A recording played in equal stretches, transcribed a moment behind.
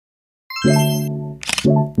What's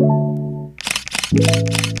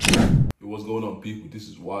going on, people? This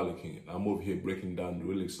is Walletking, and I'm over here breaking down the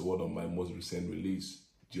lyrics of one of my most recent release,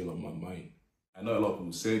 Jail on My Mind. I know a lot of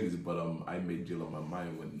people say this, but I made Jail on My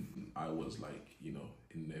Mind when I was like, you know,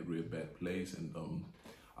 in a real bad place, and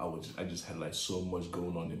I just had like so much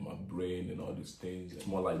going on in my brain and all these things. It's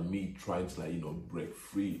more like me trying to like, you know, break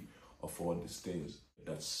free of all these things.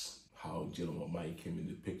 That's how Jail on My Mind came in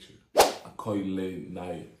the picture. I call you late at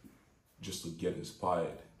night just to get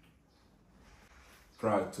inspired.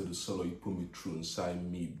 Prior to the solo you put me through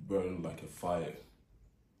inside me, burn like a fire.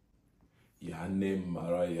 Yeah, I named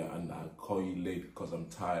Mariah and I call you late because I'm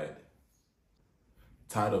tired.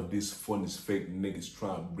 Tired of these phonies, fake niggas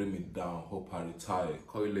trying to bring me down, hope I retire.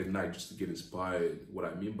 Call you late night just to get inspired. What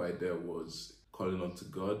I mean by that was calling on to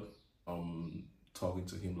God, talking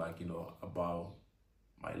to him like, you know, about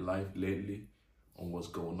my life lately, on what's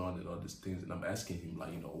going on and all these things, and I'm asking him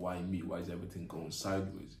like, you know, why me? Why is everything going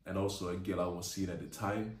sideways? And also a girl I was seeing at the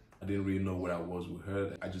time, I didn't really know where I was with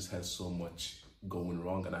her. I just had so much going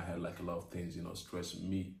wrong, and I had like a lot of things, you know, stressing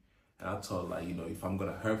me. And I thought like, you know, if I'm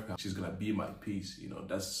gonna hurt her, she's gonna be my peace. You know,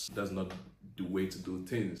 that's not the way to do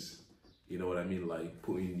things. You know what I mean? Like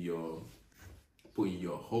putting your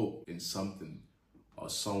hope in something or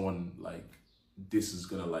someone, like this is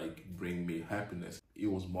gonna like bring me happiness.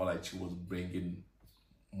 It was more like she was bringing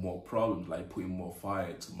more problems, like putting more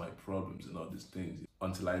fire to my problems and all these things,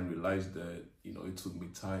 until I realized that, you know, it took me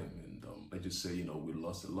time, and I just say, you know, we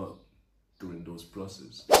lost a lot during those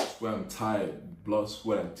processes. Where I'm tired, blood,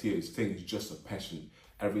 sweat and tears, things just a passion.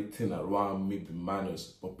 Everything around me be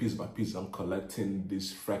manners, but piece by piece I'm collecting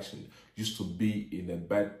this fraction. Used to be in a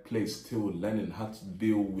bad place, still learning how to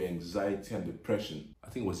deal with anxiety and depression. I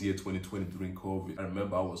think it was year 2020 during COVID. I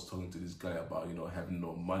remember I was talking to this guy about, you know, having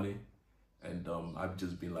no money. And I've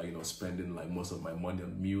just been like, you know, spending like most of my money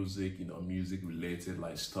on music, you know, music related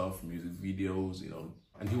like stuff, music videos, you know.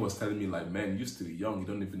 And he was telling me like, man, you're still young. You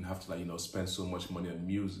don't even have to like, you know, spend so much money on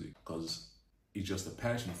music because it's just a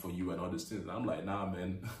passion for you and all these things. And I'm like, nah,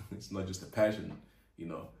 man, it's not just a passion. You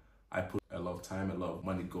know, I put a lot of time, a lot of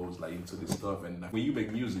money goes like into this stuff. And when you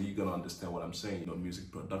make music, you're gonna understand what I'm saying. You know,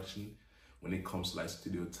 music production, when it comes to like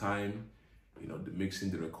studio time, you know, the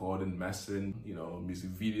mixing, the recording, mastering, you know,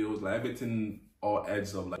 music videos, like everything all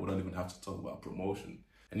adds up. Like we don't even have to talk about promotion.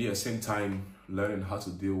 And yeah, at the same time, learning how to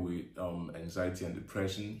deal with anxiety and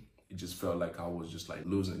depression, it just felt like I was just like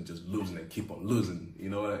losing and keep on losing, you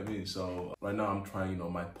know what I mean? So right now I'm trying, you know,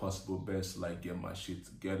 my possible best to like get my shit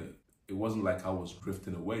together. It wasn't like I was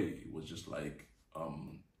drifting away. It was just like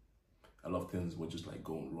a lot of things were just like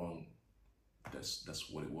going wrong. That's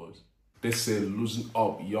what it was. They say losing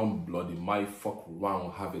up, young blood, it might fuck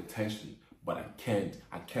around, have attention, but I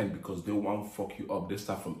can't because they won't fuck you up. They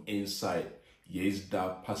start from inside. Yeah, it's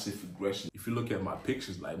that passive aggression. If you look at my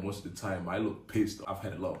pictures, like most of the time, I look pissed. I've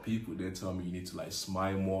had a lot of people, they tell me you need to like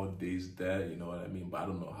smile more, this, that, you know what I mean? But I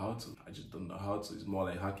don't know how to. I just don't know how to. It's more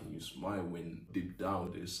like, how can you smile when deep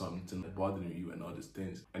down there's something bothering you and all these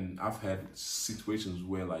things? And I've had situations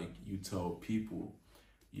where like you tell people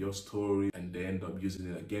your story and they end up using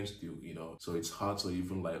it against you, you know? So it's hard to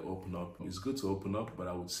even like open up. It's good to open up, but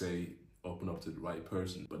I would say open up to the right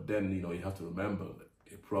person. But then, you know, you have to remember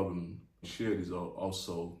a problem shared is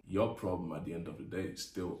also your problem at the end of the day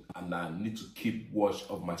still. And I need to keep watch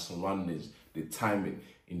of my surroundings, the timing.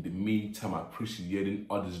 In the meantime, appreciating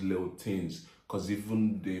all these little things, because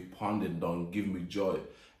even the pounding don't give me joy.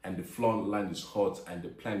 And the front line is hot, and the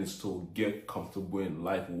plan is to get comfortable in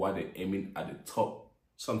life while they're aiming at the top.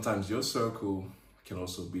 Sometimes your circle can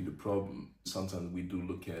also be the problem. Sometimes we do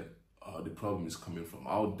look at the problem is coming from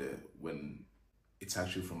out there when it's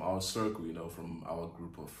actually from our circle, you know, from our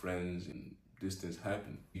group of friends, and these things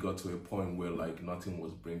happen. It got to a point where like nothing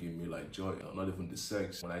was bringing me like joy, you know, not even the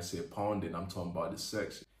sex. When I say pounding, I'm talking about the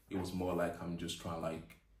sex. It was more like I'm just trying to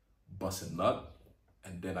like bust a nut,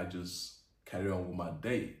 and then I just carry on with my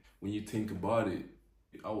day. When you think about it,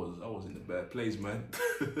 I was in a bad place, man.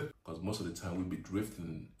 Because most of the time we be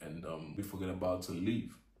drifting and we forget about to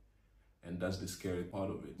leave. And that's the scary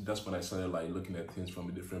part of it. That's when I started like looking at things from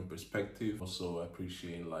a different perspective. Also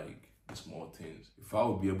appreciating like the small things. If I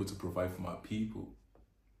would be able to provide for my people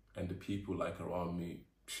and the people like around me,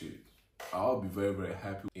 shit, I'll be very, very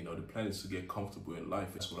happy. You know, the plan is to get comfortable in life.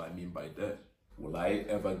 That's what I mean by that. Will I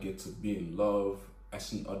ever get to be in love?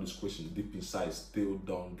 Asking all these questions deep inside, still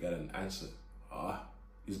don't get an answer.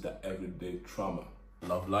 Is that everyday trauma?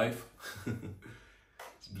 Love life?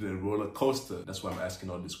 It's been a roller coaster. That's why I'm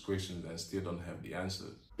asking all these questions and still don't have the answer.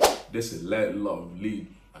 They say let love lead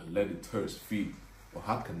and let the thirst feed. But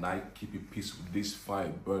how can I keep in peace with this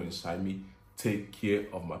fire burning inside me? take care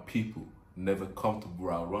of my people. Never comfortable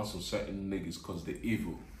around some certain niggas cause they're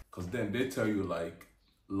evil. Cause then they tell you like,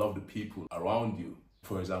 love the people around you.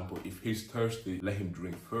 For example, if he's thirsty, let him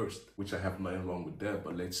drink first, which I have nothing wrong with that.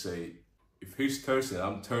 But let's say, if he's thirsty,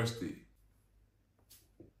 I'm thirsty.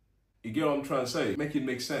 You get what I'm trying to say? Make it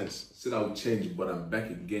make sense. Said I would change it, but I'm back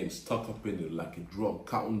again, stuck up in it like a drug,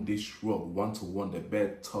 counting this shrug, one-to-one, the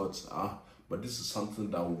bad thoughts, But this is something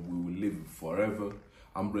that we will live forever.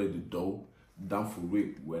 I'm ready to go, down for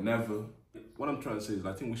it, whenever. What I'm trying to say is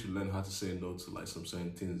I think we should learn how to say no to like some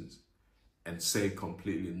certain things and say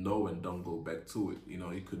completely no and don't go back to it. You know,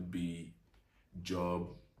 it could be job,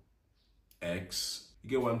 ex. You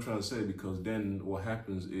get what I'm trying to say? Because then what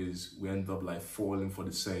happens is we end up like falling for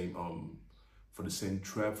the same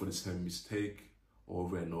trap, for the same mistake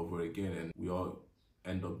over and over again, and we all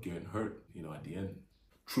end up getting hurt, you know, at the end.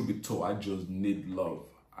 Truth be told, I just need love.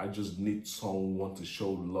 I just need someone to show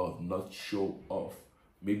love, not show off.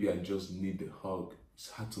 Maybe I just need a hug. It's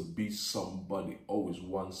had to be somebody, always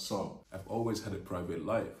want some. I've always had a private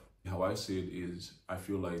life. How I see it is, I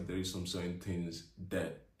feel like there is some certain things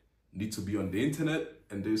that need to be on the internet,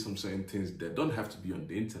 and there's some certain things that don't have to be on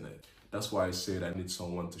the internet. That's why I said I need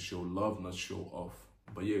someone to show love, not show off.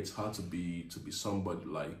 But yeah, it's hard to be somebody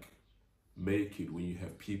like make it when you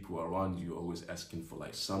have people around you always asking for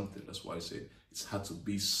like something. That's why I say it's hard to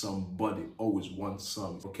be somebody, always want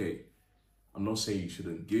some. Okay, I'm not saying you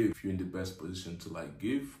shouldn't give. If you're in the best position to like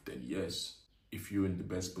give, then yes. If you're in the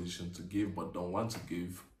best position to give but don't want to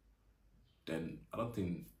give, then I don't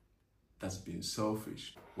think that's being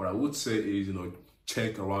selfish. What I would say is, you know,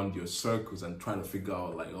 check around your circles and try to figure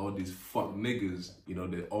out like all these fuck niggas, you know,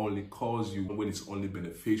 they only cause you when it's only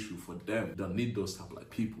beneficial for them. You don't need those type of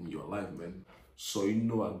like people in your life, man. So you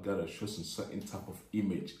know I gotta show some certain type of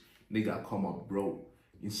image. Nigga, come up, bro.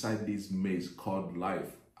 Inside this maze called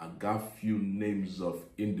life, I got few names of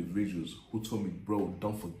individuals who told me, bro,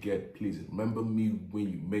 don't forget, please remember me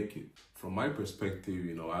when you make it. From my perspective,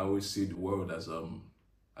 you know, I always see the world as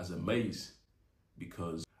a maze,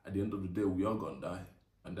 because at the end of the day, we all gonna die.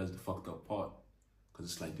 And that's the fucked up part.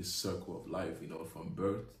 Because it's like this circle of life, you know, from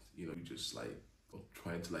birth, you know, you just like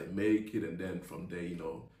trying to like make it. And then from there, you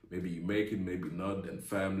know, maybe you make it, maybe not, then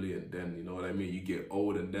family. And then, you know what I mean? You get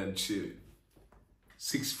old and then shit.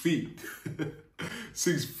 6 feet.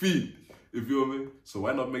 6 feet. You feel me? So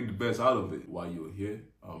why not make the best out of it while you're here?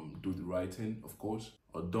 Do the right thing, of course.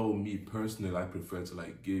 Although me personally, I prefer to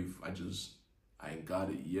like give. I ain't got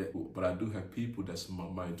it yet, but I do have people that's in my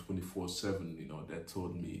mind 24/7, you know, that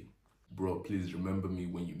told me, bro, please remember me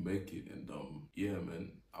when you make it. And yeah,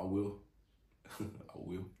 man, I will. I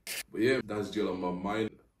will. But yeah, that's still on my mind.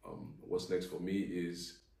 What's next for me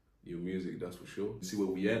is new music, that's for sure. See where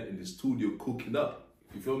we at in the studio cooking up.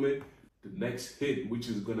 You feel me? The next hit, which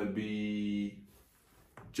is gonna be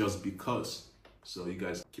Just Because. So you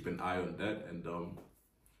guys keep an eye on that. And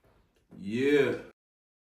yeah.